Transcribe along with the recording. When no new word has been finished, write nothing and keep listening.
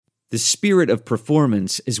The spirit of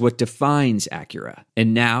performance is what defines Acura.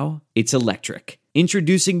 And now, it's electric.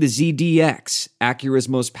 Introducing the ZDX, Acura's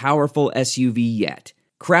most powerful SUV yet.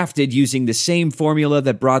 Crafted using the same formula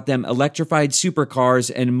that brought them electrified supercars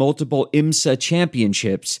and multiple IMSA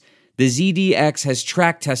championships, the ZDX has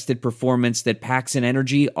track-tested performance that packs an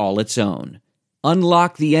energy all its own.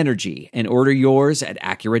 Unlock the energy and order yours at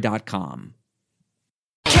Acura.com.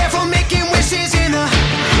 Careful making wishes in the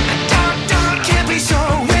dark, dark, can't be sure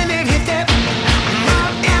when it hit that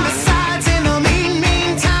mark in the sides in the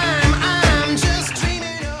meantime. I'm just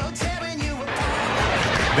dreaming of tearing you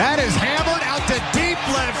apart. That is hammered out to deep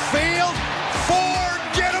left field.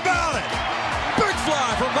 Forget about it. Big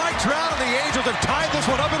fly from Mike Trout, and the Angels have tied this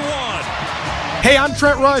one up at 1. Hey, I'm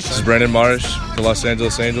Trent Rush. This is Brandon Marsh for Los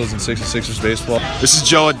Angeles Angels and 66ers baseball. This is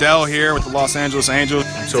Joe Adele here with the Los Angeles Angels.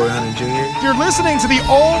 I'm Torrey Hunter Jr. You're listening to the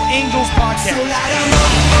All Angels podcast.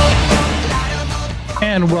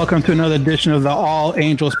 And welcome to another edition of the All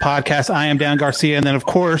Angels podcast. I am Dan Garcia. And then, of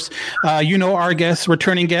course, our guest,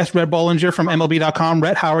 returning guest, Rhett Bollinger from MLB.com.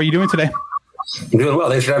 Rhett, how are you doing today? I'm doing well.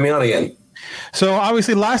 Thanks for having me on again. So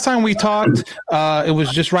obviously last time we talked, it was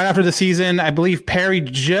just right after the season. I believe Perry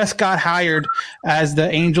just got hired as the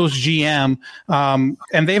Angels GM.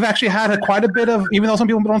 And they've actually had quite a bit of, even though some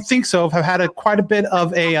people don't think so, have had quite a bit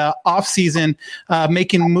of a off season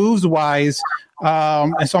making moves wise.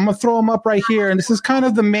 And so I'm going to throw them up right here. And this is kind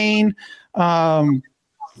of the main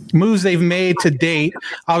moves they've made to date.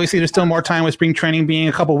 Obviously, there's still more time with spring training being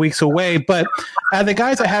a couple weeks away. But the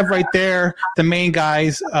guys I have right there, the main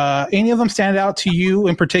guys, any of them stand out to you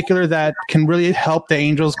in particular that can really help the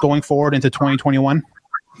Angels going forward into 2021?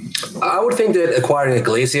 I would think that acquiring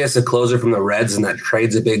Iglesias, a closer from the Reds, and that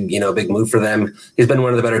trade's a big move for them. He's been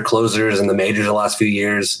one of the better closers in the majors the last few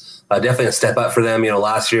years. Definitely a step up for them.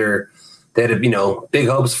 Last year they had big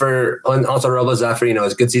hopes for also Robles after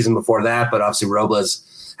his good season before that, but obviously Robles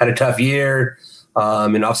had a tough year,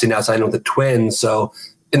 and obviously now signed with the Twins. So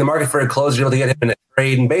in the market for a closer, you're able to get him in a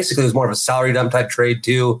trade, and basically it was more of a salary dump type trade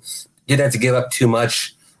too. You didn't have to give up too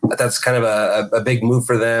much. That's kind of a big move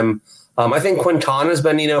for them. I think Quintana has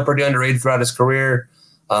been pretty underrated throughout his career.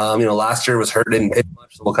 Last year was hurt, didn't pitch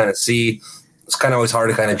much, so we'll kind of see. It's kind of always hard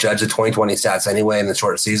to kind of judge the 2020 stats anyway in the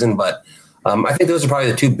short season, but I think those are probably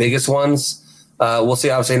the two biggest ones. We'll see.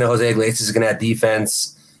 Obviously, Jose Iglesias is going to add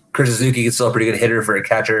defense. Chris Suzuki is still a pretty good hitter for a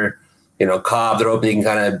catcher. Cobb, they're hoping he can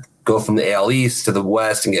kind of go from the AL East to the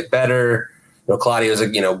West and get better. Claudio's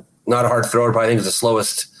not a hard thrower. Probably think is the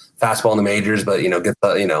slowest fastball in the majors, but gets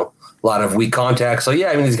a lot of weak contact. So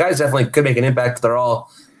yeah, these guys definitely could make an impact.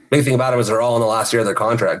 Big thing about them is they're all in the last year of their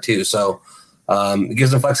contract too. So it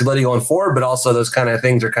gives them flexibility going forward, but also those kind of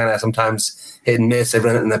things are kind of sometimes hit and miss. They've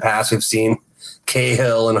done it in the past. We've seen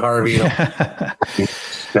Cahill and Harvey,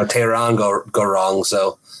 Tehran go wrong.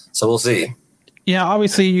 So we'll see. Yeah,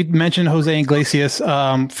 obviously you mentioned Jose Iglesias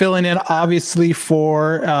filling in obviously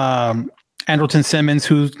for Andrelton Simmons,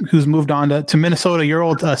 who's moved on to Minnesota, your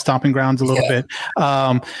old stomping grounds a little bit.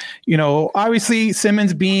 Obviously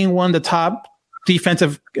Simmons being one of the top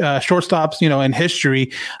defensive shortstops, in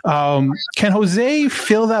history. Can Jose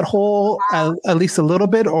fill that hole at least a little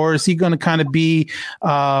bit, or is he going to kind of be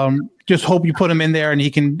just hope you put him in there and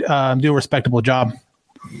he can do a respectable job?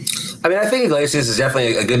 I think Iglesias is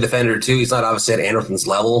definitely a good defender too. He's not obviously at Anderson's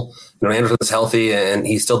level. Anderson's healthy and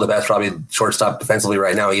he's still the best probably shortstop defensively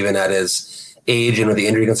right now, even at his age and with the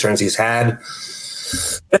injury concerns he's had.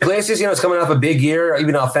 Iglesias, it's coming off a big year,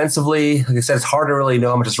 even offensively. Like I said, it's hard to really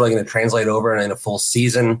know how much it's really going to translate over in a full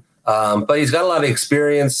season. But he's got a lot of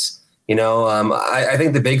experience. I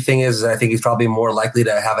think the big thing is I think he's probably more likely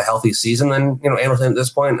to have a healthy season than Anderson at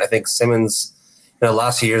this point. I think Simmons, the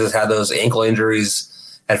last few years has had those ankle injuries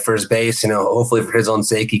at first base. Hopefully for his own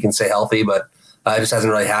sake he can stay healthy, but it just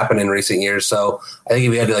hasn't really happened in recent years. So I think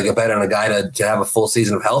if we had to bet on a guy to have a full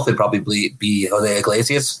season of health, it'd probably be Jose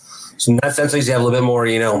Iglesias. So in that sense, you have a little bit more,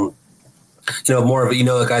 more of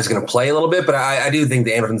the guy's going to play a little bit. But I do think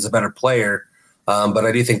that Anderson's a better player. But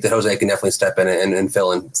I do think that Jose can definitely step in and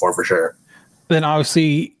fill in for sure. Then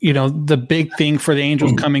obviously, the big thing for the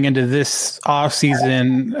Angels coming into this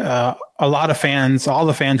offseason, all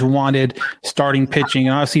the fans wanted starting pitching.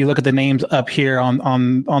 And obviously you look at the names up here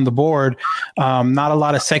on the board, not a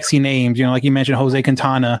lot of sexy names, like you mentioned, Jose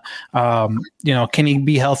Quintana, can he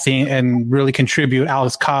be healthy and really contribute?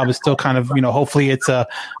 Alex Cobb is still kind of, hopefully it's a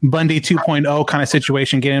Bundy 2.0 kind of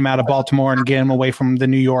situation, getting him out of Baltimore and getting him away from the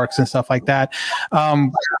New Yorks and stuff like that.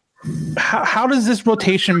 How does this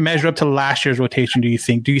rotation measure up to last year's rotation, do you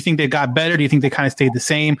think? Do you think they got better? Do you think they kind of stayed the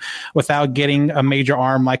same without getting a major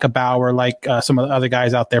arm like a Bauer, like some of the other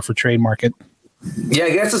guys out there for trade market? Yeah, I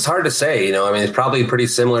guess it's hard to say. I mean, it's probably pretty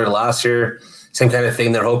similar to last year. Same kind of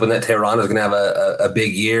thing. They're hoping that Tehran is going to have a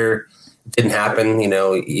big year. It didn't happen.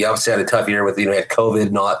 You obviously had a tough year with, you had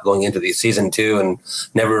COVID not going into the season too, and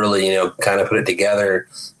never really, kind of put it together.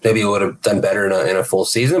 Maybe he would have done better in a full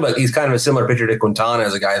season, but he's kind of a similar picture to Quintana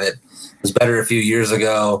as a guy that was better a few years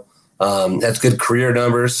ago. Has good career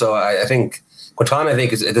numbers. So I think Quintana,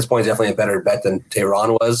 is at this point definitely a better bet than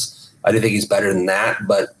Tehran was. I do think he's better than that,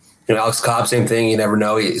 but Alex Cobb, same thing. You never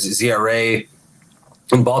know. His ERA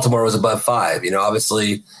in Baltimore was above 5.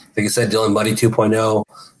 Obviously, like I said, Dylan Bundy 2.0.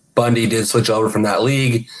 Bundy did switch over from that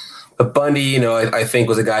league. But Bundy, I think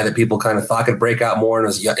was a guy that people kind of thought could break out more and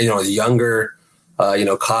was younger.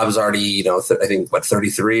 Cobb's already, I think,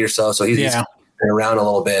 33 or so. So he's been around a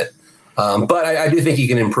little bit. But I do think he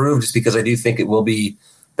can improve just because I do think it will be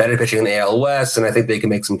better pitching in the AL West. And I think they can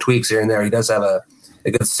make some tweaks here and there. He does have a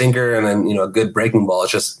good sinker and then, a good breaking ball.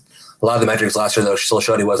 It's just a lot of the metrics last year, though, still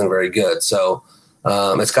showed he wasn't very good. So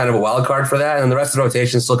it's kind of a wild card for that. And the rest of the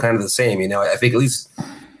rotation is still kind of the same. I think at least,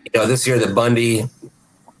 this year that Bundy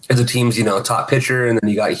is the team's, top pitcher. And then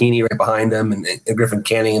you got Heaney right behind him and Griffin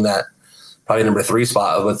Canning in that probably number 3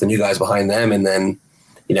 spot with the new guys behind them. And then,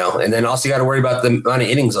 and then also you got to worry about the amount of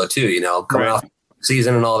innings, though, too, coming off the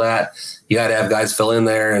season and all that. You got to have guys fill in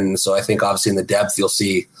there. And so I think obviously in the depth, you'll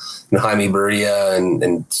see Jaime Barria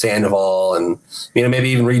and Sandoval and, maybe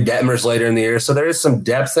even Reed Detmers later in the year. So there is some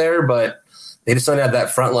depth there, but they just don't have that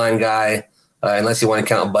frontline guy unless you want to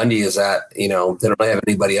count Bundy as that, they don't really have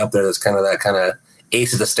anybody up there that's kind of that kind of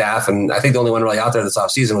ace of the staff. And I think the only one really out there this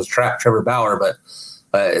offseason was Trevor Bauer, but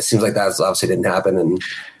it seems like that obviously didn't happen. And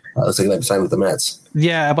looks like they've signed with the Mets.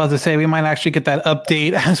 Yeah, I'm about to say we might actually get that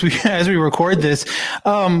update as we record this.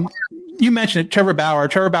 You mentioned it, Trevor Bauer.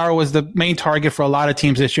 Trevor Bauer was the main target for a lot of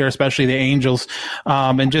teams this year, especially the Angels.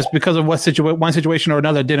 And just because of one situation or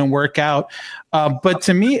another didn't work out. But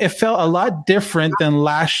to me, it felt a lot different than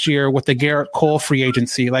last year with the Garrett Cole free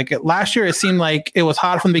agency. Like last year, it seemed like it was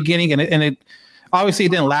hot from the beginning, and it obviously it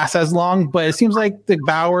didn't last as long. But it seems like the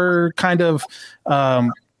Bauer kind of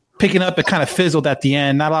picking up, it kind of fizzled at the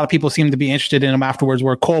end. Not a lot of people seemed to be interested in him afterwards,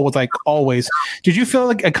 where Cole was like always. Did you feel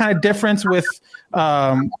like a kind of difference with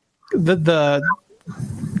the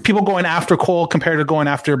people going after Cole compared to going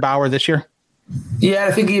after Bauer this year? Yeah,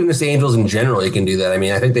 I think even just the Angels in general, you can do that. I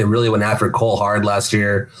mean, I think they really went after Cole hard last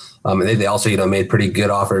year. I think they also, made pretty good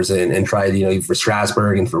offers and tried, for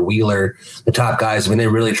Strasburg and for Wheeler, the top guys. When they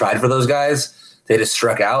really tried for those guys, they just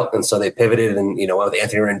struck out. And so they pivoted and, went with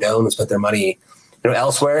Anthony Rendon and spent their money,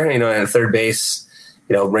 elsewhere, at third base.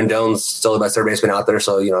 Rendon's still the best third baseman out there.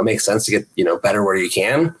 So, it makes sense to get, better where you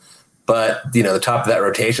can. But, the top of that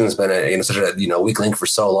rotation has been such a, weak link for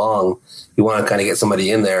so long. You want to kind of get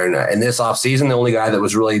somebody in there. And in this offseason, the only guy that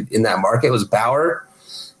was really in that market was Bauer.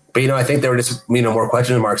 But, I think there were just, more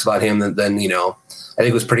question marks about him than I think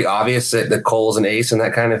it was pretty obvious that Cole's an ace and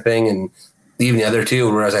that kind of thing. And even the other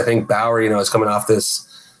two, whereas I think Bauer, is coming off this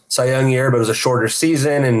Cy Young year, but it was a shorter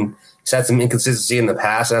season and he's had some inconsistency in the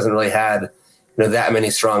past. Hasn't really had, that many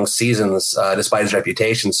strong seasons despite his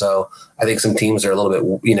reputation. So I think some teams are a little bit,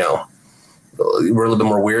 we're a little bit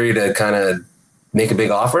more weary to kind of make a big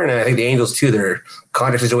offer. And I think the Angels too, their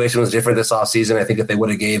contract situation was different this offseason. I think if they would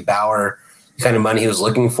have gave Bauer the kind of money he was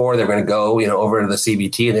looking for, they're going to go, over to the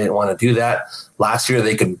CBT. They didn't want to do that. Last year,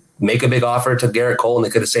 they could make a big offer to Garrett Cole and they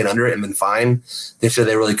could have stayed under it and been fine. This year,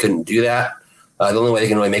 they really couldn't do that. The only way they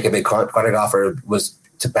can really make a big contract offer was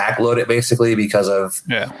to backload it basically because of,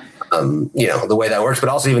 the way that works, but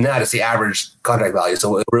also even that, it's the average contract value.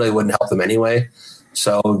 So it really wouldn't help them anyway.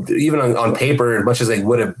 So even on paper, as much as they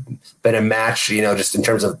would have been a match, just in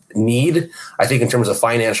terms of need, I think in terms of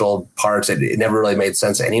financial parts, it never really made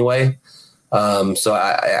sense anyway. So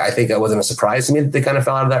I think that wasn't a surprise to me that they kind of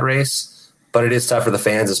fell out of that race, but it is tough for the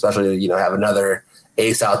fans, especially to, have another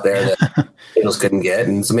ace out there that Angels couldn't get.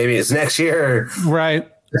 And so maybe it's next year. Right.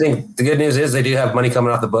 I think the good news is they do have money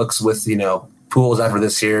coming off the books with, Pools after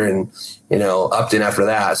this year and, Upton after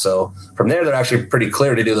that. So from there, they're actually pretty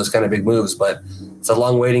clear to do those kind of big moves, but it's a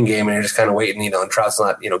long waiting game and you're just kind of waiting, and Trout's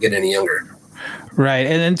not, getting any younger. Right.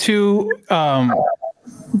 And then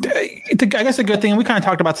I guess a good thing, we kind of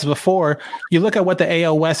talked about this before, you look at what the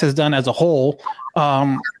AL West has done as a whole.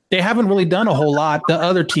 They haven't really done a whole lot. The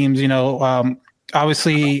other teams,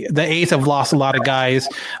 obviously the A's have lost a lot of guys.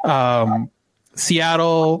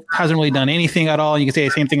 Seattle hasn't really done anything at all. You can say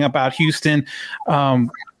the same thing about Houston.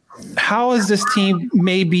 How has this team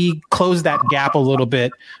maybe closed that gap a little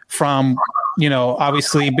bit from,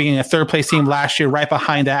 obviously being a third place team last year, right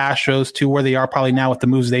behind the Astros, to where they are probably now with the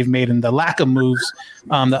moves they've made and the lack of moves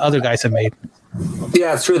the other guys have made?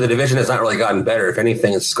 Yeah, it's true. The division has not really gotten better. If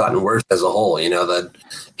anything, it's gotten worse as a whole. The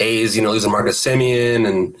A's, losing Marcus Semien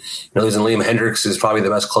and losing Liam Hendricks is probably the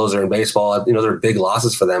best closer in baseball. They're big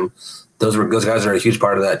losses for them. Those guys are a huge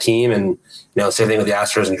part of that team. And same thing with the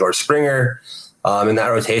Astros and George Springer. In that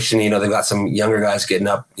rotation, they've got some younger guys getting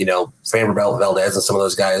up. Framber Valdez and some of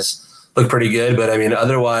those guys look pretty good. But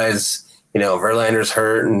otherwise, Verlander's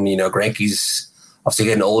hurt, and Greinke's obviously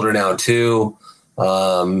getting older now too.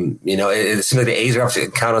 It seems like the A's are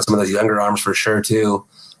obviously count on some of those younger arms for sure too.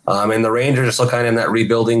 And the Rangers are still kind of in that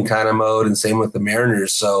rebuilding kind of mode, and same with the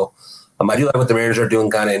Mariners. So I do like what the Mariners are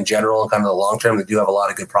doing kind of in general and kind of the long term. They do have a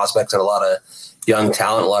lot of good prospects and a lot of young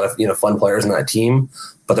talent, a lot of fun players in that team,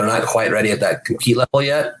 but they're not quite ready at that compete level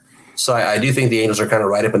yet. So I do think the Angels are kind of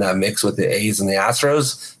right up in that mix with the A's and the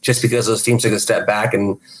Astros, just because those teams took a step back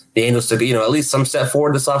and the Angels took at least some step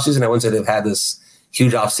forward this offseason. I wouldn't say they've had this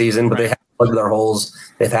huge offseason, but they have plugged their holes.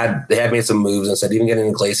 They have made some moves, and said even getting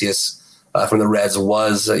Iglesias from the Reds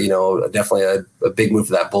was definitely a big move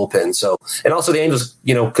for that bullpen. So, and also the Angels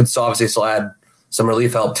could obviously still add some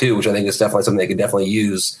relief help too, which I think is definitely something they could definitely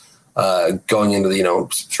use going into the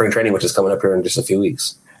spring training, which is coming up here in just a few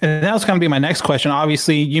weeks. And that was going to be my next question.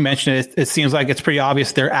 Obviously, you mentioned it. It seems like it's pretty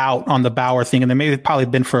obvious they're out on the Bauer thing, and they may have probably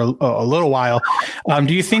been for a little while.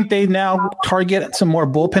 Do you think they now target some more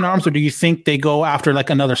bullpen arms, or do you think they go after like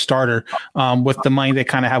another starter with the money they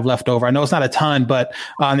kind of have left over? I know it's not a ton, but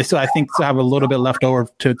they still, I think, still have a little bit left over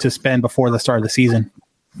to spend before the start of the season.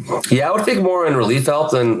 Yeah, I would think more in relief help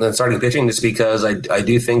than starting pitching, just because I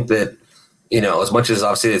do think that, as much as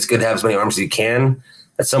obviously it's good to have as many arms as you can,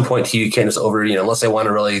 at some point you can't just unless they want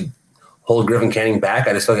to really hold Griffin Canning back.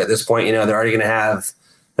 I just feel like at this point, they're already going to have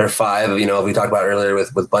their five, we talked about earlier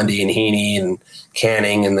with Bundy and Heaney and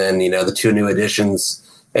Canning, and then, the two new additions.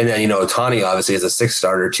 And then, Ohtani obviously is a sixth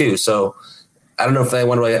starter too. So I don't know if they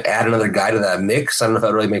want to really add another guy to that mix. I don't know if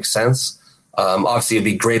that really makes sense. Obviously it'd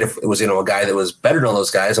be great if it was, a guy that was better than all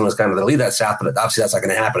those guys and was kind of the lead that staff, but obviously that's not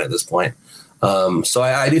going to happen at this point. So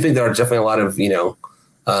I do think there are definitely a lot of,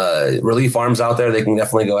 relief arms out there they can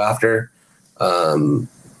definitely go after. I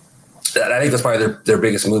think that's probably their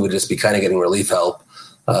biggest move would just be kind of getting relief help,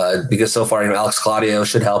 because so far, Alex Claudio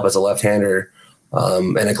should help as a left-hander,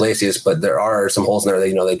 and Iglesias, but there are some holes in there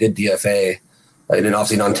that, they did DFA. They didn't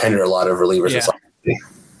obviously non-tender a lot of relievers. Yeah.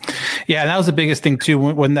 Yeah, and that was the biggest thing too.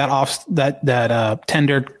 When that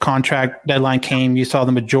tendered contract deadline came, you saw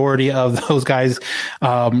the majority of those guys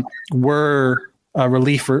were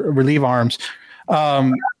relief arms.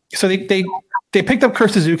 So they picked up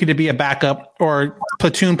Kurt Suzuki to be a backup or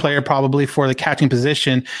platoon player probably for the catching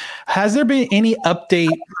position. Has there been any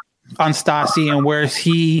update on Stassi and where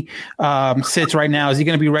he sits right now? Is he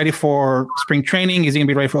going to be ready for spring training? Is he going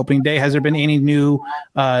to be ready for opening day? Has there been any new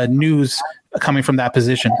news coming from that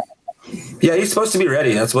position? Yeah, he's supposed to be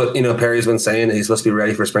ready. That's what, Perry's been saying. He's supposed to be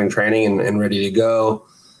ready for spring training and ready to go.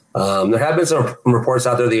 There have been some reports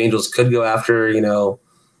out there the Angels could go after,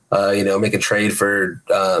 make a trade for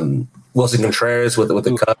Wilson Contreras with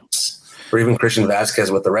the Cubs, or even Christian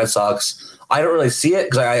Vasquez with the Red Sox. I don't really see it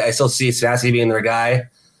because I still see Stassi being their guy.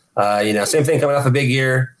 Same thing coming off a big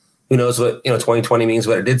year. Who knows what 2020 means?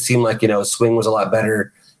 But it did seem like his swing was a lot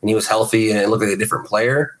better and he was healthy and it looked like a different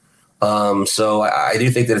player. So I do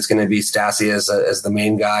think that it's going to be Stassi as the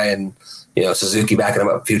main guy, and Suzuki backing him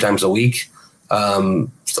up a few times a week. So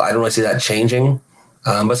I don't really see that changing.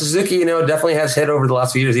 But Suzuki, definitely has hit over the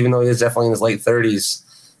last few years, even though he is definitely in his late 30s.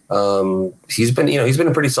 He's been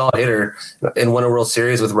a pretty solid hitter and won a World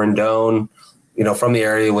Series with Rendon, from the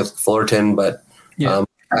area with Fullerton. But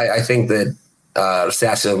I think that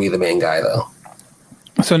Stassi will be the main guy, though.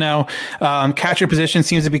 So now catcher position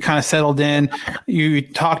seems to be kind of settled in. You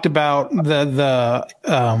talked about the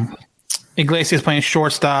Iglesias playing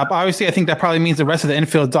shortstop. Obviously, I think that probably means the rest of the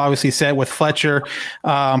infield is obviously set with Fletcher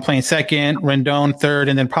playing second, Rendon third,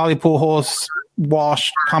 and then probably Pujols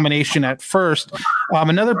Walsh combination at first.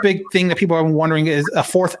 Another big thing that people are wondering is a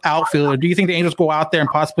fourth outfielder. Do you think the Angels go out there and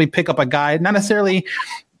possibly pick up a guy, not necessarily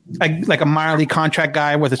like a minor league contract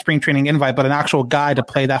guy with a spring training invite, but an actual guy to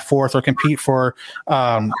play that fourth or compete for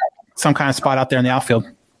some kind of spot out there in the outfield?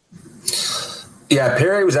 Yeah,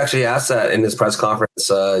 Perry was actually asked that in his press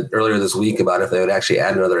conference earlier this week about if they would actually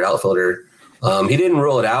add another outfielder. He didn't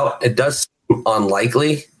rule it out. It does seem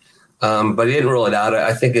unlikely, but he didn't rule it out.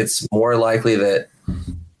 I think it's more likely that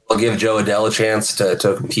they'll give Joe Adell a chance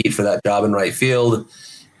to compete for that job in right field.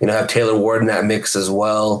 Have Taylor Ward in that mix as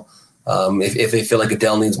well. If they feel like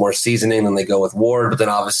Adell needs more seasoning, then they go with Ward. But then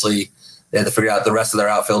obviously they have to figure out the rest of their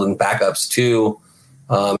outfield and backups too,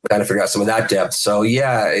 kind of figure out some of that depth. So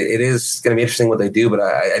yeah, it is going to be interesting what they do, but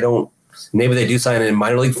I don't Maybe they do sign a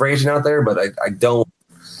minor league free agent out there, but I don't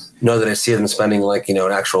know that I see them spending like, an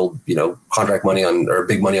actual, contract money on or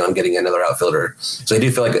big money on getting another outfielder. So I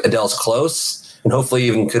do feel like Adell's close and hopefully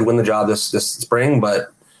even could win the job this spring,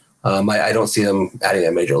 but I don't see them adding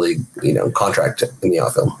a major league, contract in the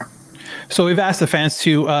outfield. So we've asked the fans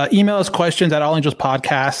to email us questions at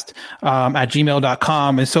allangelspodcast at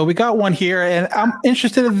gmail.com. And so we got one here, and I'm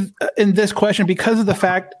interested in this question because of the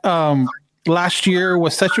fact last year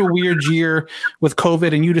was such a weird year with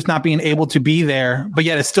COVID and you just not being able to be there, but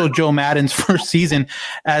yet it's still Joe Maddon's first season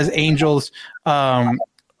as Angels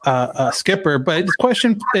skipper. But this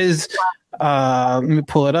question is, let me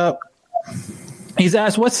pull it up. He's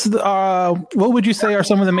asked, what would you say are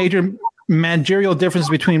some of the major managerial differences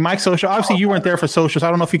between Mike Scioscia? Obviously, you weren't there for Scioscia, so I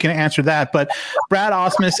don't know if you can answer that. But Brad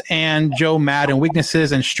Ausmus and Joe Maddon,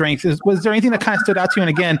 weaknesses and strengths. Was there anything that kind of stood out to you? And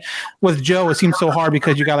again, with Joe, it seemed so hard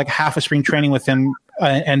because you got like half a spring training with him,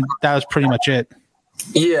 and that was pretty much it.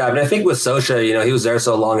 Yeah, I mean, I think with Scioscia, he was there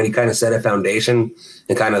so long, and he kind of set a foundation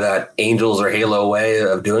in kind of that Angels or Halo way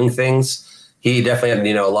of doing things. He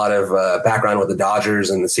definitely had, a lot of background with the Dodgers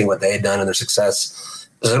and seeing what they had done and their success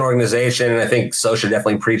as an organization. And I think Scioscia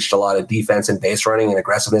definitely preached a lot of defense and base running and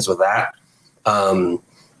aggressiveness with that.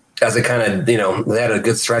 As they kind of, they had a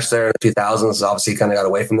good stretch there in the 2000s. Obviously, kind of got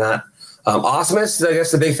away from that. Ausmus, I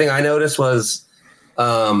guess the big thing I noticed was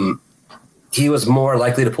he was more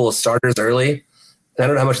likely to pull his starters early. And I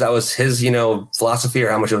don't know how much that was his, philosophy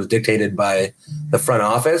or how much it was dictated by the front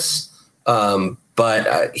office.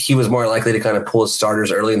 But he was more likely to kind of pull his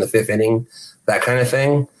starters early in the fifth inning, that kind of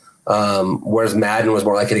thing. Whereas Maddon was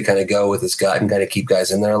more likely to kind of go with his gut and kind of keep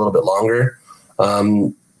guys in there a little bit longer.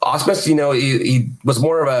 Ausmus, he was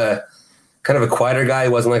more of a kind of a quieter guy. He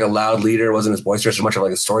wasn't like a loud leader, wasn't as boisterous, as much of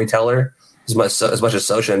like a storyteller as much as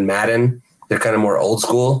Scioscia and Maddon. They're kind of more old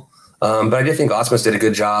school. But I did think Ausmus did a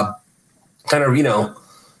good job kind of,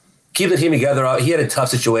 keep the team together. He had a tough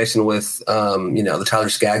situation with, the Tyler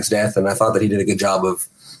Skaggs death, and I thought that he did a good job of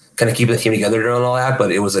kind of keeping the team together during all that.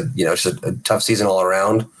 But it was just a tough season all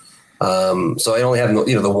around. So I only had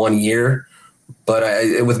the 1 year, but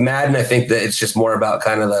with Maddon, I think that it's just more about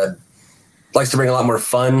kind of likes to bring a lot more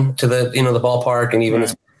fun to the the ballpark, and even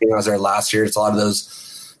as I was there last year, it's a lot of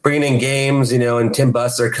those bringing in games, and Tim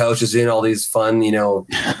Buss, their coach, is doing all these fun,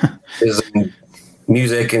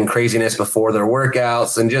 music and craziness before their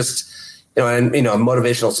workouts, and just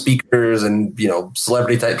motivational speakers and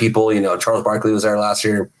celebrity type people. Charles Barkley was there last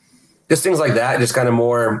year. Just things like that, just kind of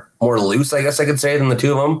more loose, I guess I could say, than the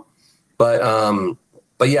two of them.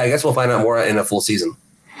 But yeah, I guess we'll find out more in a full season.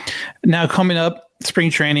 Now coming up,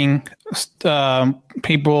 spring training,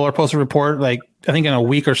 people are supposed to report I think in a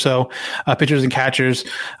week or so, pitchers and catchers.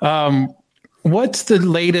 What's the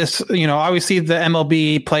latest? Obviously the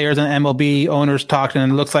MLB players and MLB owners talked,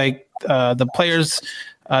 and it looks like the players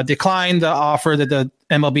declined the offer that the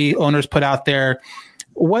MLB owners put out there.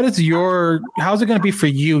 How's it going to be for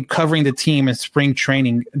you covering the team in spring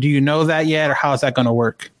training? Do you know that yet, or how is that going to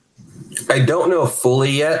work? I don't know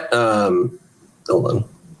fully yet. Hold on.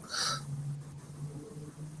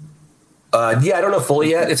 I don't know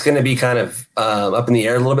fully yet. It's going to be kind of up in the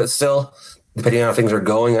air a little bit still, depending on how things are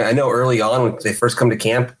going. I know early on when they first come to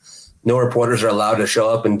camp, no reporters are allowed to show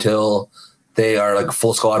up until they are like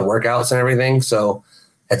full squad workouts and everything. So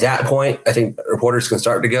at that point, I think reporters can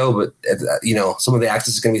start to go, but some of the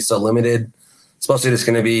access is going to be so limited. It's mostly just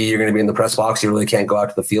going to be, you're going to be in the press box. You really can't go out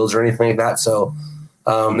to the fields or anything like that. So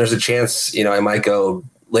there's a chance, I might go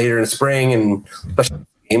later in the spring, and especially when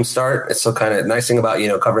games start. It's so kind of nice thing about,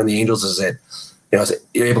 covering the Angels is that,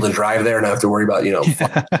 you're able to drive there and not have to worry about,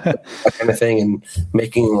 that kind of thing, and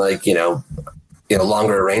making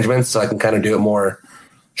longer arrangements. So I can kind of do it more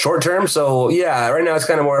short term. So yeah, right now it's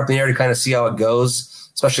kind of more up in the air to kind of see how it goes,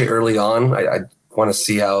 especially early on. I want to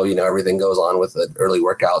see how, everything goes on with the early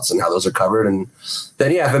workouts and how those are covered. And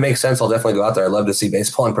then, yeah, if it makes sense, I'll definitely go out there. I'd love to see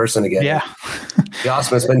baseball in person again. Yeah. Be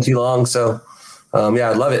awesome. It's been too long. So,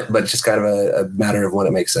 I'd love it, but it's just kind of a matter of when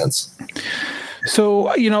it makes sense.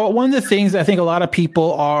 So, one of the things I think a lot of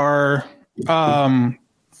people are, I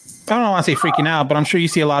don't want to say freaking out, but I'm sure you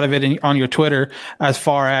see a lot of it on your Twitter as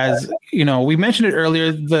far as, we mentioned it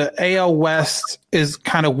earlier, the AL West is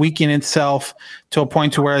kind of weakening itself to a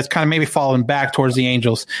point to where it's kind of maybe falling back towards the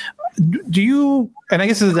Angels. Do you, and I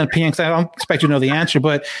guess this is an opinion because I don't expect you to know the answer,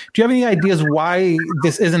 but do you have any ideas why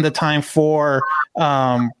this isn't the time for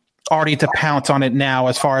Artie to pounce on it now,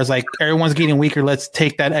 as far as everyone's getting weaker, let's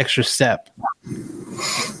take that extra step?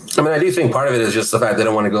 I mean, I do think part of it is just the fact they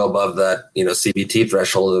don't want to go above that, CBT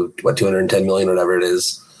threshold of $210 million, whatever it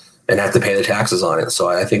is, and have to pay the taxes on it. So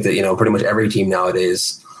I think that, pretty much every team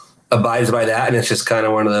nowadays abides by that, and it's just kind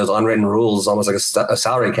of one of those unwritten rules, almost like a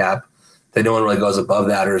salary cap, that no one really goes above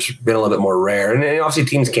that, or it's been a little bit more rare. And obviously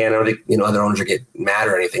teams can, I don't think, other owners get mad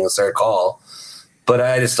or anything. It's their call. But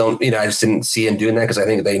I just don't, I just didn't see him doing that, because I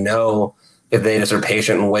think they know if they just are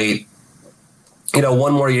patient and wait,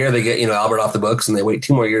 one more year, they get, Albert off the books, and they wait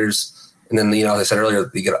 2 more years. And then, as I said earlier,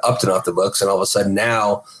 you get Upton off the books, and all of a sudden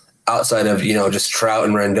now, outside of, just Trout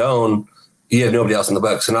and Rendon, you have nobody else in the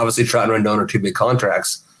books. And obviously Trout and Rendon are 2 big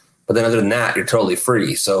contracts. But then other than that, you're totally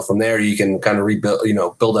free. So from there, you can kind of rebuild,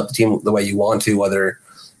 build up the team the way you want to, whether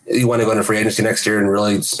you want to go into free agency next year and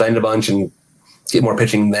really spend a bunch and get more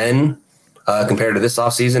pitching then compared to this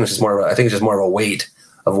offseason. It's just I think it's just more of a wait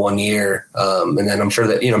of 1 year. And then I'm sure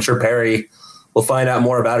that, I'm sure Perry will find out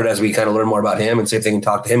more about it as we kind of learn more about him and see if they can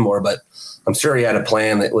talk to him more. But I'm sure he had a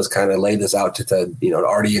plan that was kind of laid this out to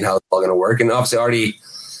Artie and how it's all going to work. And obviously Artie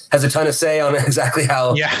has a ton of say on exactly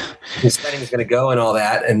how his spending is going to go and all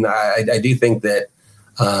that. And I do think that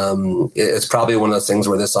it's probably one of those things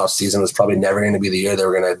where this offseason was probably never going to be the year they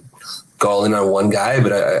were going to go all in on one guy.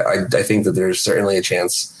 But I think that there's certainly a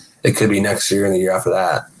chance it could be next year and the year after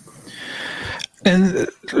that. And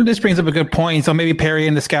this brings up a good point. So maybe Perry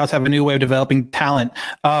and the scouts have a new way of developing talent.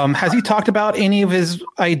 Has he talked about any of his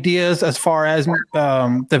ideas as far as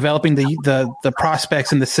developing the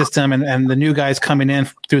prospects in the system and the new guys coming in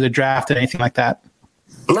through the draft and anything like that?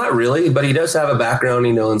 Not really, but he does have a background,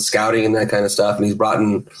 in scouting and that kind of stuff. And he's brought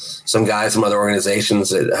in some guys from other organizations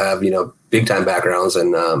that have, big time backgrounds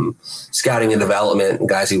in scouting and development, and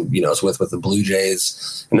guys he, is with the Blue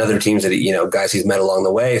Jays and other teams that, guys he's met along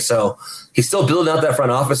the way. So he's still building out that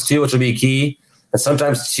front office too, which will be key. And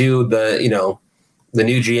sometimes too, the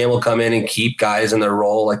new GM will come in and keep guys in their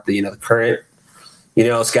role, like the current,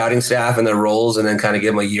 scouting staff and their roles, and then kind of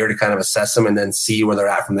give them a year to kind of assess them and then see where they're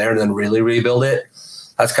at from there and then really rebuild it.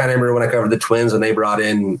 That's kind of, I remember when I covered the Twins when they brought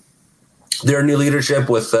in their new leadership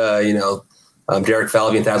with, Derek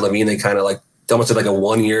Falvey and Thad Levine. They kind of almost did like a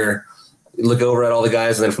 1 year look over at all the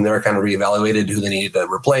guys, and then from there kind of reevaluated who they needed to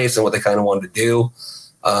replace and what they kind of wanted to do.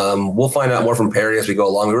 We'll find out more from Perry as we go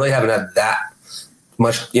along. We really haven't had that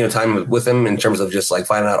much, time with him in terms of just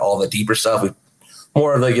finding out all the deeper stuff.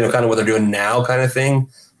 More of kind of what they're doing now kind of thing.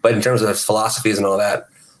 But in terms of his philosophies and all that,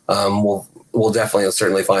 we'll definitely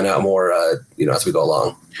certainly find out more, as we go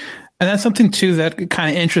along. And that's something too that kind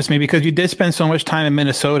of interests me, because you did spend so much time in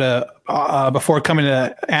Minnesota before coming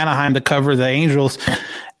to Anaheim to cover the Angels.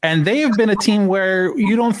 And they have been a team where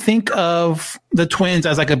you don't think of the Twins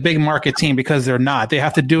as like a big market team, because they're not. They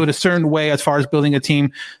have to do it a certain way as far as building a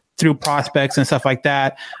team through prospects and stuff like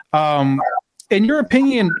that. In your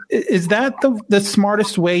opinion, is that the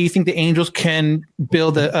smartest way you think the Angels can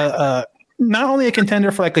build a not only a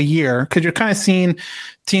contender for like a year, because you're kind of seeing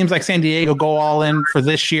teams like San Diego go all in for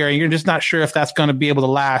this year, and you're just not sure if that's going to be able to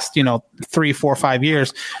last, 3, 4, 5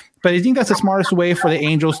 years. But I think that's the smartest way for the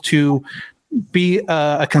Angels to be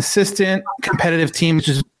a consistent, competitive team.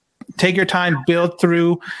 Just take your time, build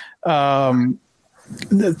through the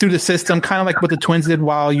system, kind of like what the Twins did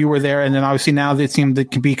while you were there. And then obviously now they seem to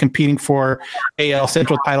be competing for AL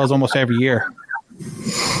Central titles almost every year.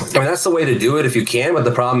 I mean, that's the way to do it if you can, but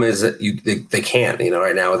the problem is that they can't,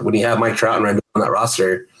 right now. When you have Mike Trout and Rendon on that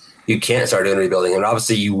roster, you can't start doing rebuilding. And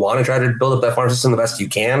obviously you want to try to build up that farm system the best you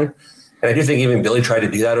can. And I do think even Billy tried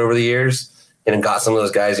to do that over the years and got some of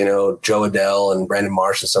those guys, Joe Adell and Brandon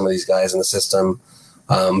Marsh and some of these guys in the system.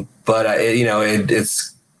 But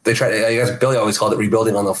they try. I guess Billy always called it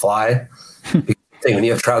rebuilding on the fly. When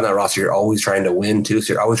you have Trout on that roster, you're always trying to win too.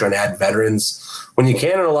 So you're always trying to add veterans when you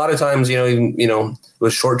can. And a lot of times,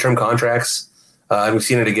 with short-term contracts, and we've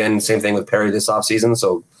seen it again. Same thing with Perry this offseason.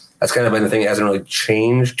 So that's kind of been the thing. It hasn't really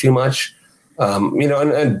changed too much.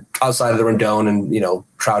 And outside of the Rendon and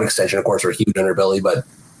Trout extension, of course, are huge under Billy. But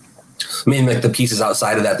I mean, like the pieces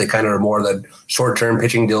outside of that, they kind of are more the short-term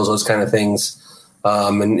pitching deals, those kind of things.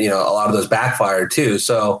 And a lot of those backfired too.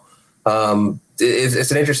 So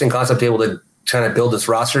it's an interesting concept to be able to trying to build this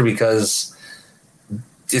roster, because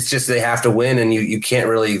it's just they have to win, and you can't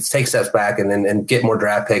really take steps back and get more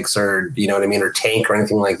draft picks or or tank or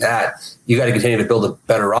anything like that. You got to continue to build a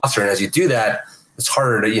better roster, and as you do that, it's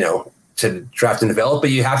harder to draft and develop,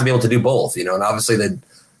 but you have to be able to do both. And obviously the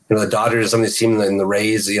Dodgers, some of these teams, and the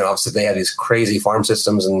Rays, obviously they have these crazy farm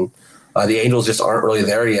systems, and the Angels just aren't really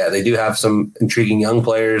there yet. They do have some intriguing young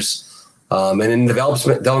players, and in development's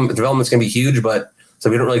going to be huge, but. So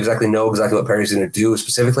we don't really exactly know what Perry's going to do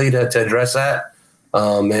specifically to address that.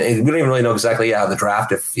 And we don't even really know exactly the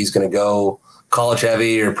draft, if he's going to go college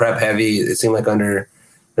heavy or prep heavy. It seemed like under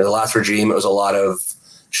the last regime, it was a lot of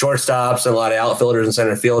shortstops and a lot of outfielders and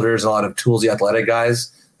center fielders and a lot of toolsy athletic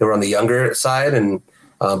guys that were on the younger side. And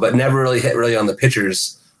but never really hit on the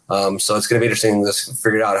pitchers. So it's going to be interesting to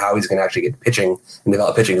figure out how he's going to actually get pitching and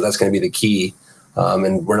develop pitching, because that's going to be the key.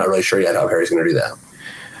 And we're not really sure yet how Harry's going to do that.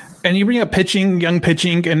 And you bring up pitching, young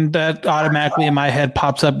pitching, and that automatically in my head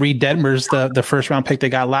pops up Reed Detmers, the first round pick they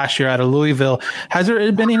got last year out of Louisville. Has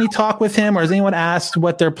there been any talk with him, or has anyone asked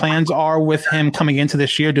what their plans are with him coming into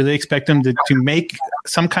this year? Do they expect him to make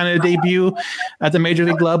some kind of debut at the major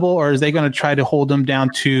league level, or is they going to try to hold him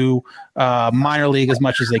down to minor league as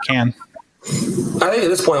much as they can? I think at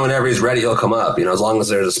this point, whenever he's ready, he'll come up, as long as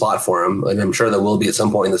there's a spot for him. And I'm sure there will be at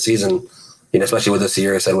some point in the season, especially with this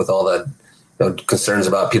year, I said, with all the concerns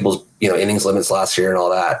about people's, innings limits last year and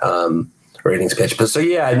all that, or innings pitched. But so,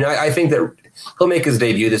 yeah, I think that he'll make his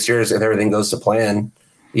debut this year if everything goes to plan.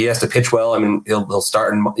 He has to pitch well. I mean, he'll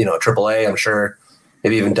start in, AAA, I'm sure,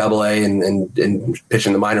 maybe even AA and pitch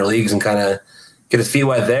in the minor leagues and kind of get his feet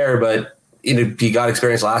wet there. But, he got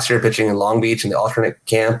experience last year pitching in Long Beach in the alternate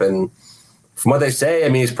camp. And from what they say, I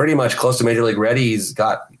mean, he's pretty much close to major league ready. He's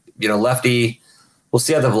got, lefty. We'll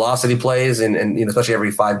see how the velocity plays, and especially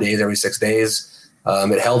every 5 days, every 6 days.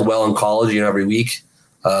 It held well in college, every week.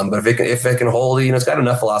 But if it can hold, it's got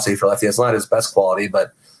enough velocity for lefty. It's not his best quality,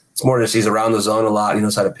 but it's more just he's around the zone a lot. He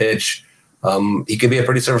knows how to pitch. He could be a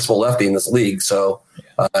pretty serviceable lefty in this league. So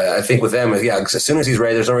I think with them, as soon as he's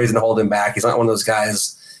ready, there's no reason to hold him back. He's not one of those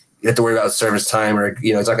guys you have to worry about service time, or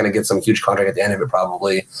he's not going to get some huge contract at the end of it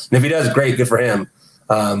probably. And if he does, great, good for him.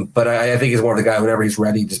 But I think he's more of the guy, whenever he's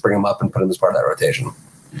ready, just bring him up and put him as part of that rotation.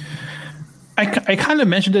 I kind of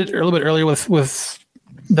mentioned it a little bit earlier with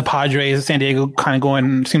the Padres, San Diego kind of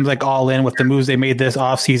going, seems like all in with the moves they made this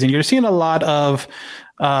offseason. You're seeing a lot of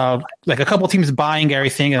like a couple teams buying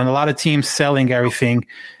everything and a lot of teams selling everything.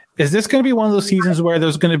 Is this going to be one of those seasons where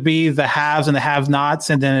there's going to be the haves and the have-nots,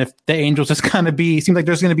 and then if the Angels just kind of seems like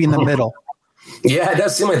there's going to be in the middle? Yeah, it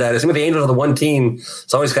does seem like that. It seems like the Angels are the one team.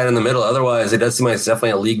 It's always kind of in the middle. Otherwise, it does seem like it's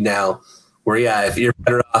definitely a league now where, if you're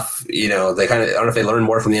better off, they kind of, I don't know if they learn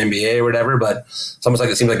more from the NBA or whatever, but it's almost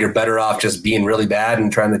like it seems like you're better off just being really bad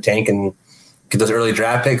and trying to tank and get those early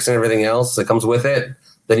draft picks and everything else that comes with it.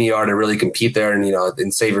 Then you are to really compete there and,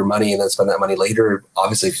 and save your money and then spend that money later,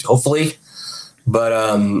 obviously, hopefully.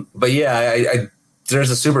 But yeah, there's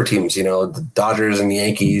the super teams, the Dodgers and the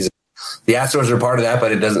Yankees. The Astros are part of that,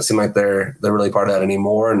 but it doesn't seem like they're really part of that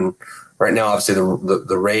anymore. And right now, obviously,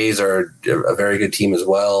 the Rays are a very good team as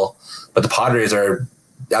well. But the Padres are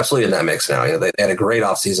absolutely in that mix now. They had a great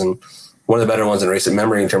offseason, one of the better ones in recent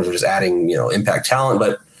memory in terms of just adding, impact talent.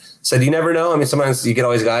 But you never know. I mean, sometimes you get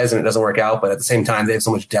all these guys and it doesn't work out. But at the same time, they have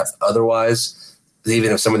so much depth otherwise.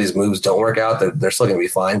 Even if some of these moves don't work out, they're still going to be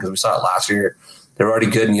fine, because we saw it last year. They were already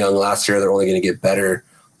good and young last year. They're only going to get better.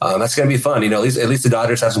 That's going to be fun. At least the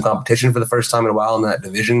Dodgers have some competition for the first time in a while in that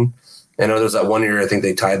division. I know there's that one year I think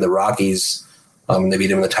they tied the Rockies. They beat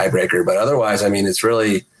them in the tiebreaker. But otherwise, I mean, it's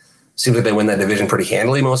really seems like they win that division pretty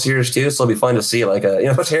handily most years too. So it'll be fun to see,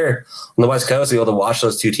 especially here on the West Coast, to be able to watch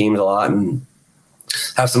those two teams a lot and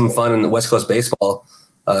have some fun in the West Coast baseball.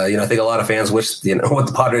 I think a lot of fans wish, what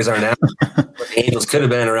the Padres are now. What the Angels could have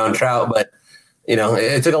been around Trout, but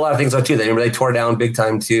it took a lot of things out too. They tore down big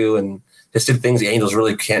time too, and just did things the Angels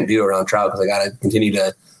really can't do around Trout, because they got to continue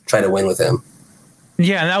to try to win with him.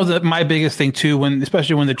 Yeah, and that was my biggest thing too,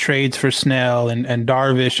 especially when the trades for Snell and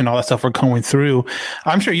Darvish and all that stuff were going through.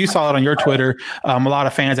 I'm sure you saw it on your Twitter. A lot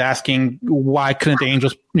of fans asking why couldn't the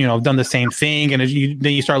Angels, done the same thing. And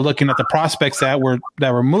then you start looking at the prospects that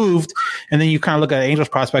were moved, and then you kind of look at Angels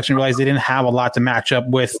prospects and realize they didn't have a lot to match up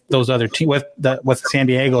with those other teams, with San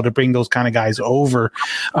Diego, to bring those kind of guys over.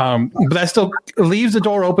 But that still leaves the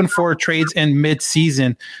door open for trades in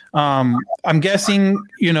mid-season. I'm guessing,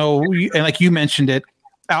 and like you mentioned it,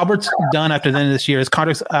 Albert's done after the end of this year. His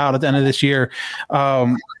contract's out at the end of this year.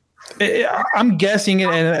 I'm guessing,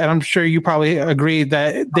 and I'm sure you probably agree,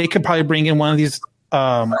 that they could probably bring in one of these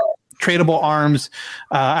tradable arms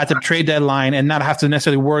at the trade deadline and not have to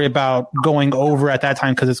necessarily worry about going over at that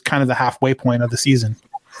time, because it's kind of the halfway point of the season.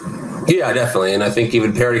 Yeah, definitely. And I think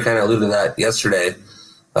even Perry kind of alluded to that yesterday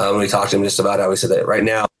when we talked to him just about how he said that right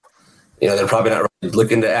now, they're probably not really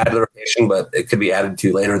looking to add to the rotation, but it could be added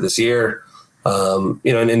to later this year.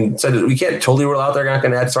 And said we can't totally rule out they're not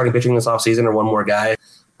going to add starting pitching this offseason or one more guy,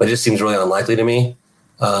 but it just seems really unlikely to me.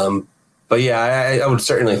 But yeah, I would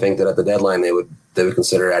certainly think that at the deadline they would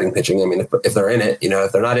consider adding pitching. I mean, if they're in it,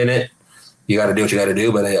 if they're not in it, you got to do what you got to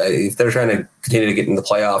do. But if they're trying to continue to get in the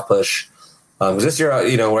playoff push, because this year,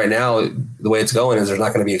 right now the way it's going is there's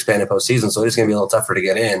not going to be expanded postseason, so it's going to be a little tougher to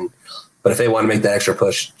get in. But if they want to make that extra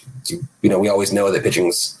push, we always know that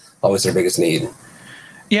pitching's always their biggest need.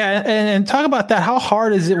 Yeah, and talk about that. How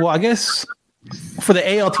hard is it? Well, I guess for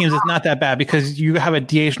the AL teams, it's not that bad because you have a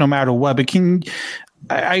DH no matter what. But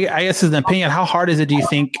I guess, as an opinion, how hard is it, do you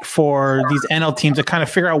think, for these NL teams to kind of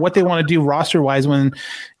figure out what they want to do roster wise when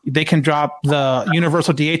they can drop the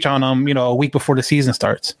universal DH on them, a week before the season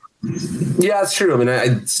starts? Yeah, it's true. I mean,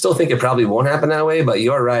 I still think it probably won't happen that way, but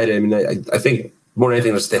you're right. I mean, I think more than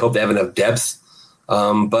anything, they hope they have enough depth.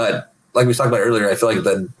 But like we talked about earlier, I feel like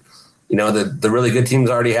the really good teams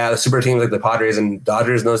already have super teams like the Padres and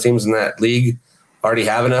Dodgers, and those teams in that league already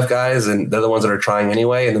have enough guys, and they're the ones that are trying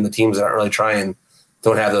anyway. And then the teams that aren't really trying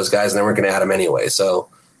don't have those guys, and they weren't going to add them anyway. So,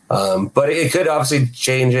 but it could obviously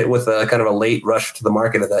change it with a kind of a late rush to the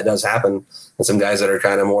market if that does happen, and some guys that are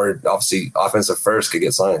kind of more obviously offensive first could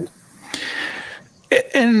get signed.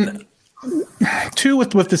 And two,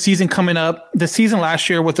 with the season coming up, the season last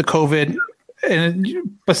year with the COVID, and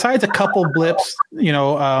besides a couple blips,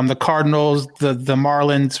 the Cardinals, the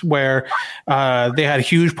Marlins, where they had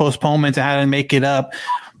huge postponements and had to make it up.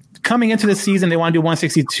 Coming into the season, they want to do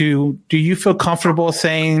 162. Do you feel comfortable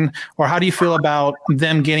saying, or how do you feel about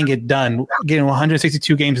them getting it done, getting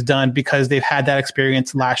 162 games done, because they've had that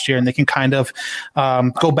experience last year and they can kind of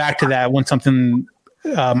go back to that when something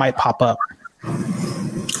might pop up?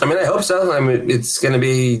 I mean, I hope so. I mean, it's going to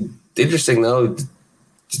be interesting, though.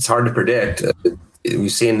 It's hard to predict.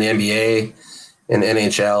 We've seen the NBA and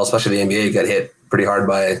NHL, especially the NBA, got hit pretty hard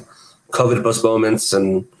by COVID postponements,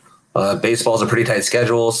 and baseball's a pretty tight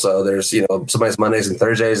schedule. So there's, sometimes Mondays and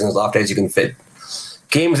Thursdays, and those off days you can fit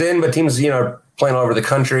games in, but teams, are playing all over the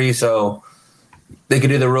country. So they could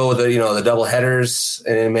do the rule with the double headers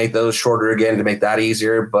and make those shorter again to make that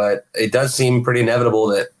easier. But it does seem pretty inevitable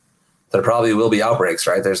that there probably will be outbreaks,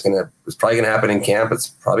 right? It's probably going to happen in camp. It's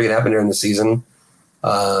probably going to happen during the season.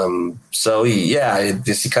 So yeah, you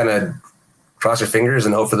kind of cross your fingers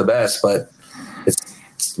and hope for the best, but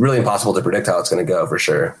it's really impossible to predict how it's going to go for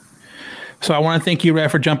sure. So I want to thank you, Rhett,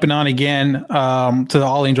 for jumping on again to the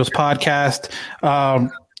All Angels podcast.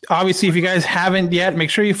 Obviously, if you guys haven't yet, make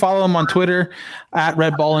sure you follow him on Twitter at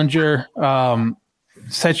Rhett Bollinger.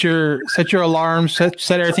 Set your alarms, set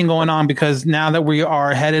everything going on, because now that we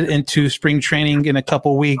are headed into spring training in a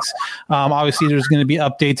couple weeks, obviously there's going to be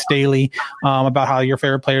updates daily about how your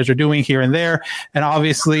favorite players are doing here and there, and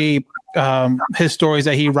obviously his stories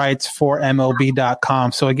that he writes for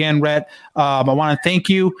MLB.com. So again, Rhett, I want to thank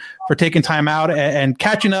you for taking time out and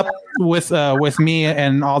catching up with me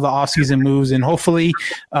and all the offseason moves, and hopefully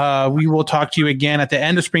we will talk to you again at the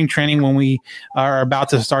end of spring training when we are about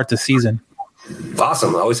to start the season.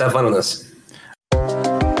 Awesome. I always have fun on this.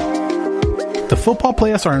 The football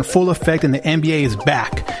playoffs are in full effect and the NBA is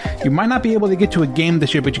back. You might not be able to get to a game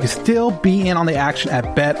this year, but you can still be in on the action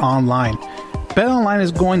at Bet Online. Bet Online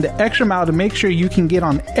is going the extra mile to make sure you can get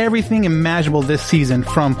on everything imaginable this season,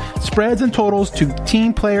 from spreads and totals to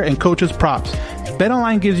team, player, and coaches props. Bet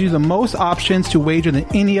Online gives you the most options to wager than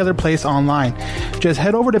any other place online. Just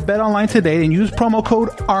head over to Bet Online today and use promo code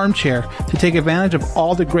ARMCHAIR to take advantage of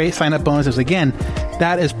all the great sign-up bonuses. Again,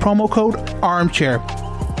 that is promo code ARMCHAIR.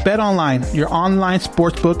 Bet Online, your online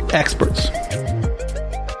sportsbook experts.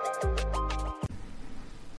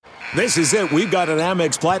 This is it. We've got an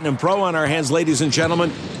Amex Platinum Pro on our hands, ladies and gentlemen.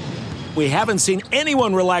 We haven't seen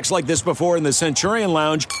anyone relax like this before in the Centurion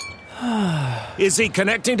Lounge. Is he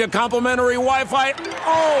connecting to complimentary Wi-Fi?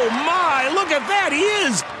 Oh, my. Look at that. He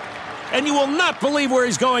is. And you will not believe where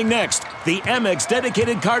he's going next. The Amex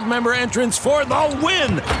dedicated card member entrance for the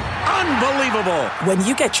win. Unbelievable. When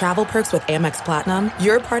you get travel perks with Amex Platinum,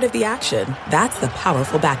 you're part of the action. That's the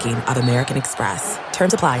powerful backing of American Express.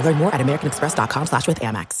 Terms apply. Learn more at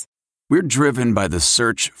americanexpress.com/withAmex. We're driven by the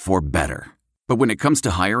search for better. But when it comes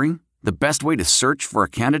to hiring, the best way to search for a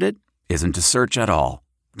candidate isn't to search at all.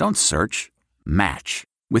 Don't search. Match.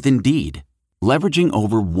 With Indeed. Leveraging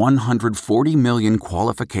over 140 million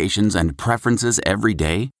qualifications and preferences every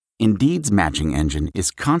day, Indeed's matching engine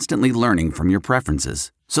is constantly learning from your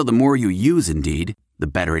preferences. So the more you use Indeed, the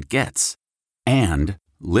better it gets. And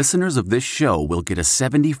listeners of this show will get a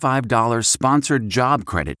 $75 sponsored job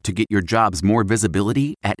credit to get your jobs more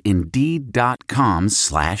visibility at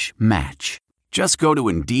Indeed.com/match. Just go to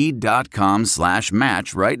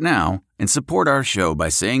Indeed.com/match right now and support our show by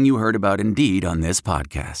saying you heard about Indeed on this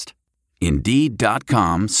podcast.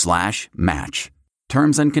 Indeed.com/match.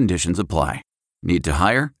 Terms and conditions apply. Need to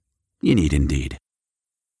hire? You need Indeed.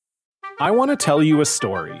 I want to tell you a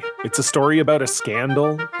story. It's a story about a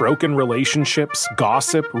scandal, broken relationships,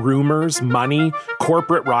 gossip, rumors, money,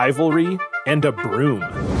 corporate rivalry, and a broom.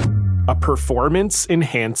 A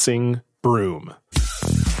performance-enhancing broom.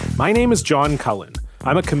 My name is John Cullen.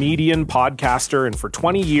 I'm a comedian, podcaster, and for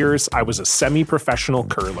 20 years, I was a semi-professional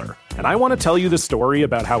curler. And I want to tell you the story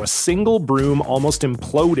about how a single broom almost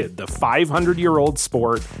imploded the 500-year-old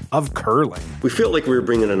sport of curling. We felt like we were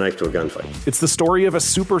bringing a knife to a gunfight. It's the story of a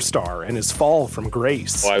superstar and his fall from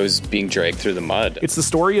grace. I was being dragged through the mud. It's the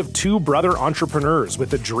story of two brother entrepreneurs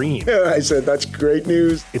with a dream. I said, that's great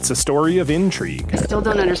news. It's a story of intrigue. I still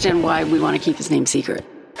don't understand why we want to keep his name secret.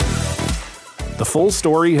 The full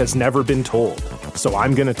story has never been told, so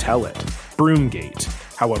I'm going to tell it. Broomgate,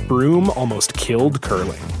 how a broom almost killed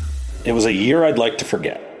curling. It was a year I'd like to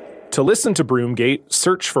forget. To listen to Broomgate,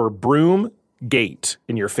 search for Broomgate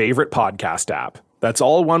in your favorite podcast app. That's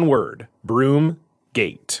all one word,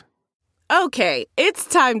 Broomgate. Okay, it's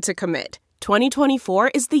time to commit. 2024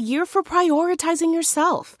 is the year for prioritizing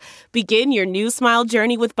yourself. Begin your new smile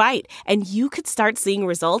journey with Byte, and you could start seeing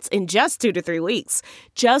results in just 2 to 3 weeks.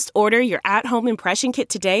 Just order your at-home impression kit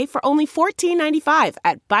today for only $14.95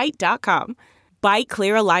 at Byte.com. Byte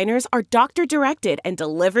Clear aligners are doctor-directed and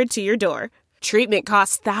delivered to your door. Treatment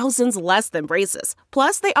costs thousands less than braces.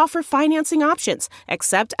 Plus, they offer financing options,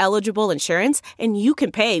 accept eligible insurance, and you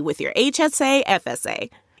can pay with your HSA FSA.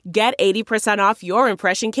 Get 80% off your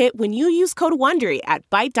impression kit when you use code WONDERY at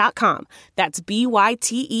Byte.com. That's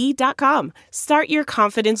BYTE.com. Start your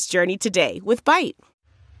confidence journey today with Byte.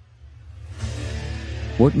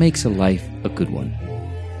 What makes a life a good one?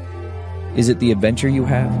 Is it the adventure you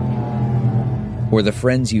have? Or the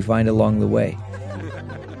friends you find along the way?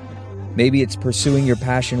 Maybe it's pursuing your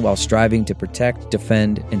passion while striving to protect,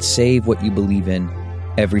 defend, and save what you believe in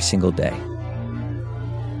every single day.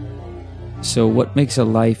 So what makes a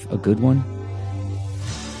life a good one?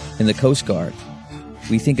 In the Coast Guard,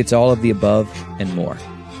 we think it's all of the above and more.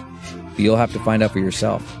 But you'll have to find out for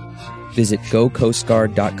yourself. Visit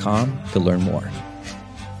gocoastguard.com to learn more.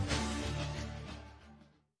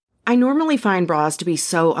 I normally find bras to be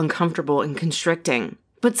so uncomfortable and constricting,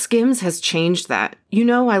 but Skims has changed that. You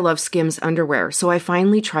know I love Skims underwear, so I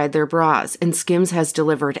finally tried their bras, and Skims has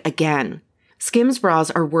delivered again. Skims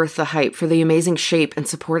bras are worth the hype for the amazing shape and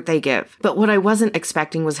support they give, but what I wasn't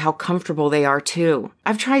expecting was how comfortable they are too.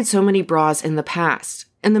 I've tried so many bras in the past,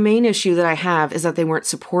 and the main issue that I have is that they weren't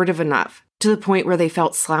supportive enough, to the point where they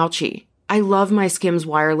felt slouchy. I love my Skims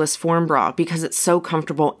wireless form bra because it's so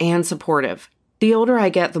comfortable and supportive. The older I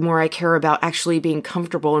get, the more I care about actually being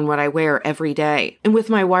comfortable in what I wear every day. And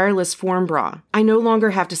with my wireless form bra, I no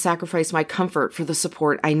longer have to sacrifice my comfort for the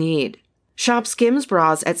support I need. Shop Skims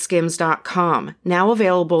bras at skims.com, now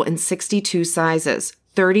available in 62 sizes,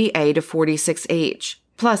 30A to 46H.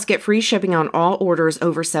 Plus, get free shipping on all orders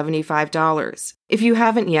over $75. If you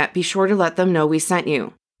haven't yet, be sure to let them know we sent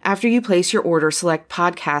you. After you place your order, select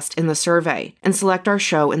podcast in the survey, and select our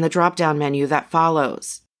show in the drop-down menu that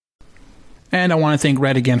follows. And I want to thank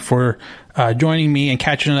Rhett again for joining me and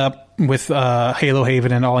catching up with Halo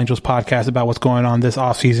Haven and All Angels podcast about what's going on this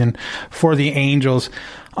offseason for the Angels.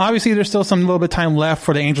 Obviously, there's still some little bit of time left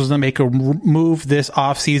for the Angels to make a move this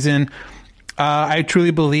offseason. I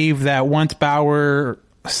truly believe that once Bauer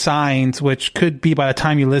signs, which could be by the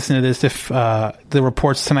time you listen to this, if the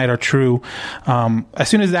reports tonight are true, as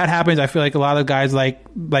soon as that happens, I feel like a lot of guys like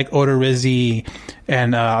Odorizzi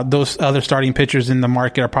and those other starting pitchers in the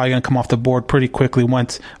market are probably going to come off the board pretty quickly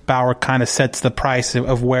once Bauer kind of sets the price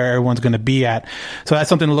of where everyone's going to be at. So that's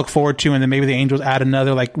something to look forward to. And then maybe the Angels add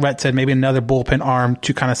another, like Rhett said, maybe another bullpen arm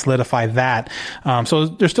to kind of solidify that. So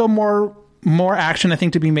there's still more action, I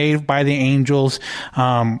think, to be made by the Angels.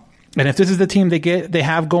 And if this is the team they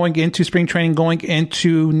have going into spring training, going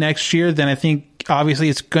into next year, then I think obviously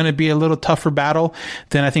it's going to be a little tougher battle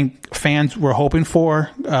than I think fans were hoping for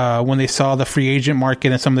when they saw the free agent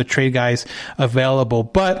market and some of the trade guys available.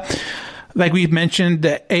 But like we've mentioned,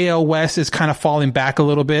 the AL West is kind of falling back a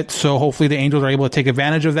little bit. So hopefully the Angels are able to take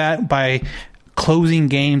advantage of that by closing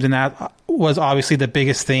games. And that was obviously the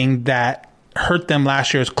biggest thing that hurt them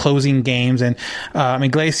last year's closing games. And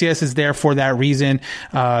Iglesias is there for that reason.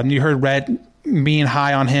 You heard Rhett being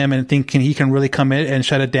high on him and thinking he can really come in and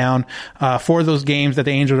shut it down for those games that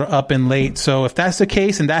the Angels are up and late. So if that's the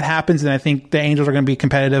case and that happens, then I think the Angels are going to be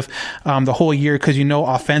competitive the whole year, because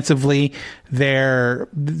offensively they're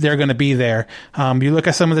going to be there. You look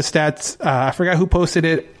at some of the stats. I forgot who posted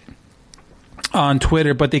it on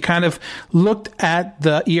Twitter, but they kind of looked at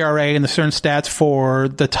the ERA and the certain stats for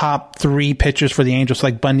the top three pitchers for the Angels,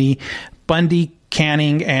 like Bundy,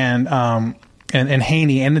 Canning, and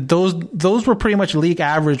Haney, and those were pretty much league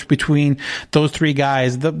average between those three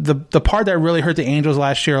guys. The part that really hurt the Angels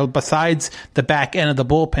last year, besides the back end of the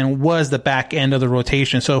bullpen, was the back end of the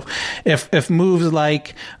rotation. So if moves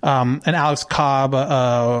like an Alex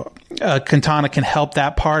Cobb, Quintana can help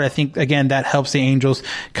that part, I think again that helps the Angels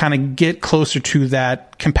kind of get closer to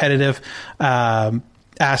that competitive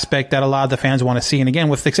aspect that a lot of the fans want to see. And again,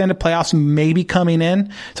 with extended playoffs maybe coming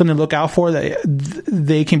in, something to look out for, that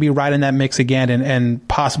they can be right in that mix again and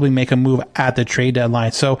possibly make a move at the trade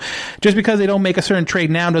deadline. So just because they don't make a certain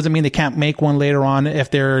trade now doesn't mean they can't make one later on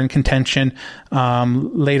if they're in contention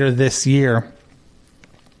later this year.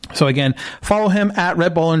 So again, follow him at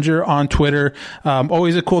Rhett Bollinger on Twitter.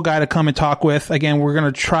 Always a cool guy to come and talk with. Again, we're going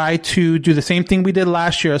to try to do the same thing we did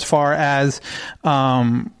last year as far as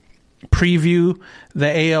preview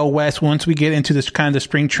the AL West once we get into this kind of the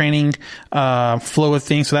spring training flow of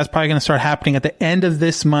things. So that's probably going to start happening at the end of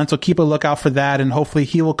this month. So keep a lookout for that, and hopefully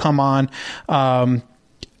he will come on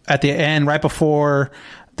at the end, right before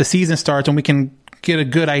the season starts, and we can get a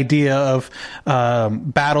good idea of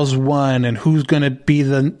battles won and who's going to be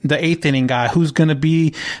the eighth inning guy, who's going to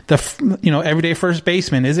be the everyday first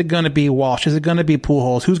baseman. Is it going to be Walsh? Is it going to be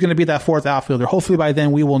Pujols? Who's going to be that fourth outfielder? Hopefully by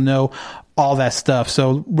then we will know all that stuff.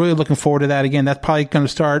 So really looking forward to that. Again, that's probably going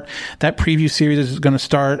to start, that preview series is going to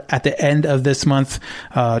start at the end of this month.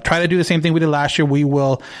 Try to do the same thing we did last year. We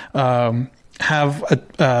will have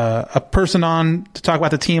a person on to talk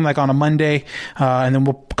about the team like on a Monday, and then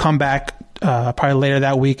we'll come back probably later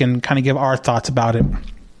that week and kind of give our thoughts about it.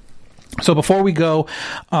 So before we go,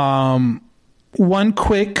 one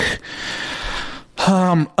quick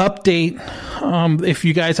update. If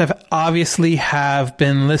you guys have obviously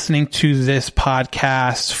been listening to this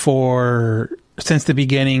podcast since the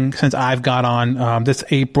beginning, since I've got on, this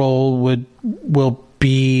April will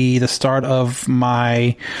be the start of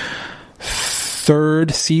my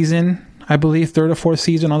third season, I believe, third or fourth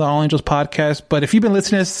season on the All Angels podcast. But if you've been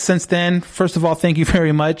listening since then, first of all, thank you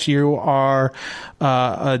very much. You are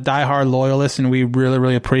a diehard loyalist, and we really,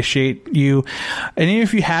 really appreciate you. And even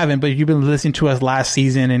if you haven't, but you've been listening to us last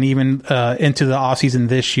season and even into the off season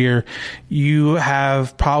this year, you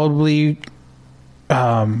have probably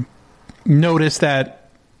noticed that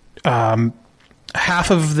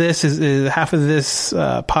half of this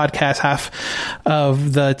podcast, half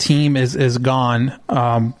of the team is gone.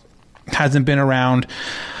 Hasn't been around.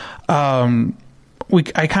 I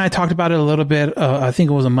kind of talked about it a little bit. I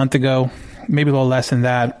think it was a month ago, maybe a little less than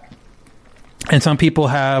that. And some people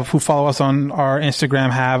who follow us on our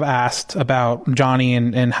Instagram have asked about Johnny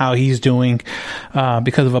and how he's doing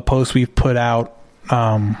because of a post we've put out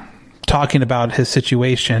talking about his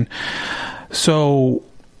situation. So,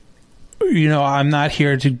 I'm not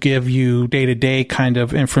here to give you day-to-day kind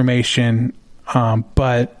of information,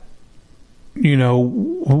 but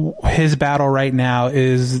his battle right now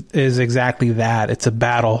is exactly that. It's a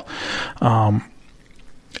battle. In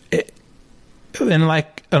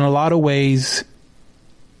a lot of ways,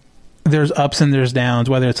 there's ups and there's downs,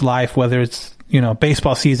 whether it's life, whether it's,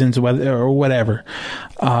 baseball seasons, or whatever.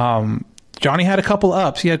 Johnny had a couple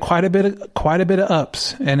ups. He had quite a bit of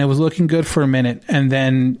ups, and it was looking good for a minute. And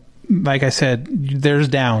then, like I said, there's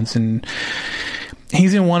downs, and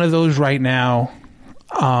he's in one of those right now.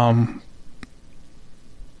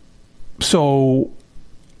 So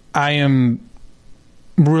I am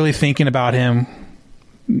really thinking about him,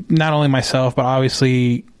 not only myself, but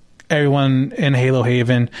obviously everyone in Halo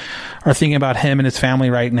Haven are thinking about him and his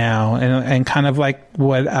family right now. And kind of like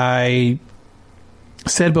what I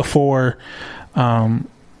said before,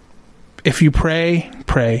 if you pray.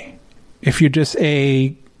 If you're just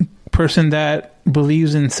a person that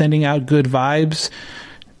believes in sending out good vibes,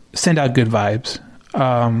 send out good vibes.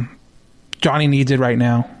 Johnny needs it right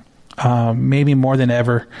now. Maybe more than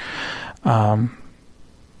ever. I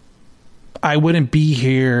wouldn't be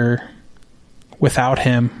here without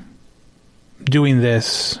him doing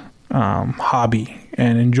this hobby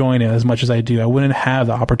and enjoying it as much as I do. I wouldn't have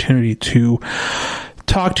the opportunity to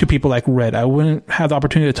talk to people like Rhett. I wouldn't have the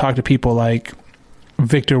opportunity to talk to people like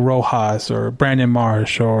Victor Rojas or Brandon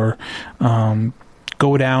Marsh, or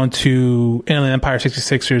go down to Inland Empire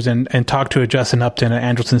 66ers and talk to a Justin Upton, a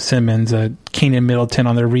Andrelton Simmons, a Keenan Middleton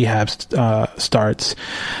on their rehab starts.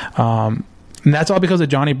 And that's all because of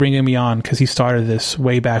Johnny bringing me on, because he started this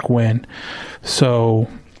way back when. So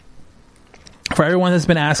for everyone that's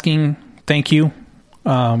been asking, thank you.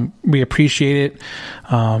 We appreciate it.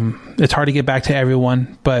 It's hard to get back to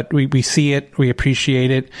everyone, but we see it, we appreciate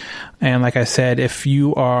it. And like I said, if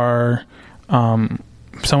you are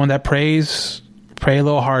someone that prays, pray a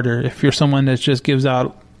little harder. If you're someone that just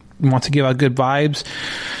wants to give out good vibes,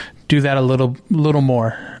 do that a little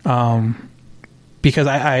more, because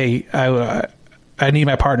I need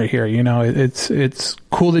my partner here. You know, it's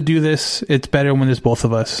cool to do this. It's better when it's both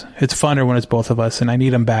of us. It's funner when it's both of us, and I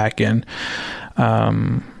need him back. And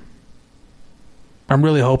I'm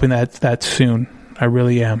really hoping that's soon. I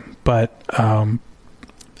really am. But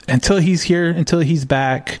until he's here, until he's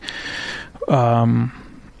back,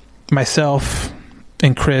 myself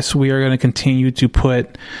and Chris, we are going to continue to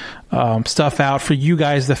put stuff out for you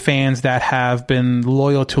guys, the fans that have been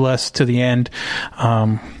loyal to us to the end.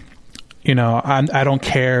 You know, I don't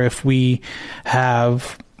care if we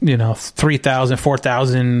have, 3,000,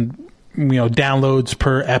 4,000, downloads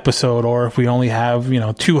per episode, or if we only have,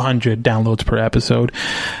 200 downloads per episode.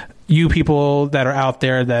 You people that are out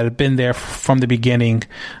there that have been there from the beginning,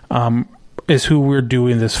 is who we're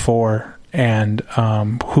doing this for, and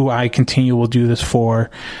who I will do this for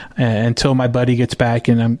until my buddy gets back,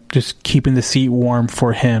 and I'm just keeping the seat warm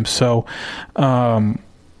for him. So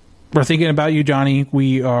we're thinking about you, Johnny.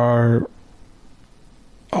 We are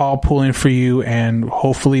all pulling for you, and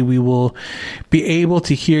hopefully we will be able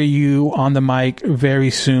to hear you on the mic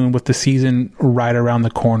very soon, with the season right around the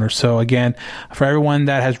corner. So again, for everyone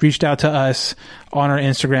that has reached out to us on our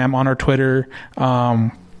Instagram, on our Twitter,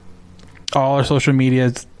 all our social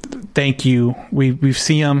medias, thank you. We've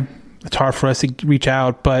seen them. It's hard for us to reach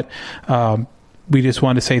out, but we just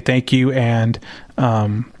want to say thank you, and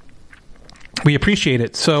we appreciate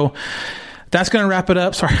it. So that's going to wrap it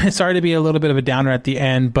up. Sorry to be a little bit of a downer at the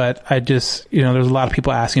end, but I just, there's a lot of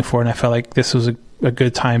people asking for it, and I felt like this was a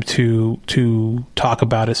good time to talk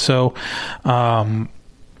about it. So that's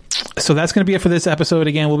going to be it for this episode.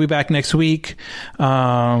 Again, we'll be back next week.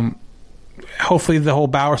 Hopefully the whole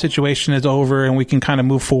Bauer situation is over, and we can kind of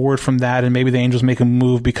move forward from that, and maybe the Angels make a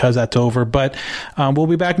move because that's over. But we'll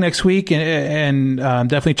be back next week, and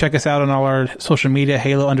definitely check us out on all our social media,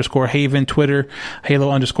 Halo_Haven, Twitter,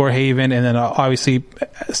 Halo_Haven, and then obviously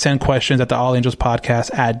send questions at the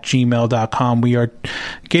allangelspodcast@gmail.com. We are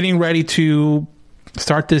getting ready to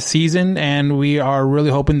start this season, and we are really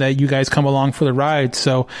hoping that you guys come along for the ride.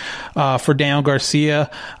 So for Daniel Garcia,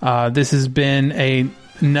 this has been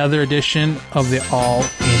another edition of the All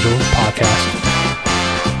Angels Podcast.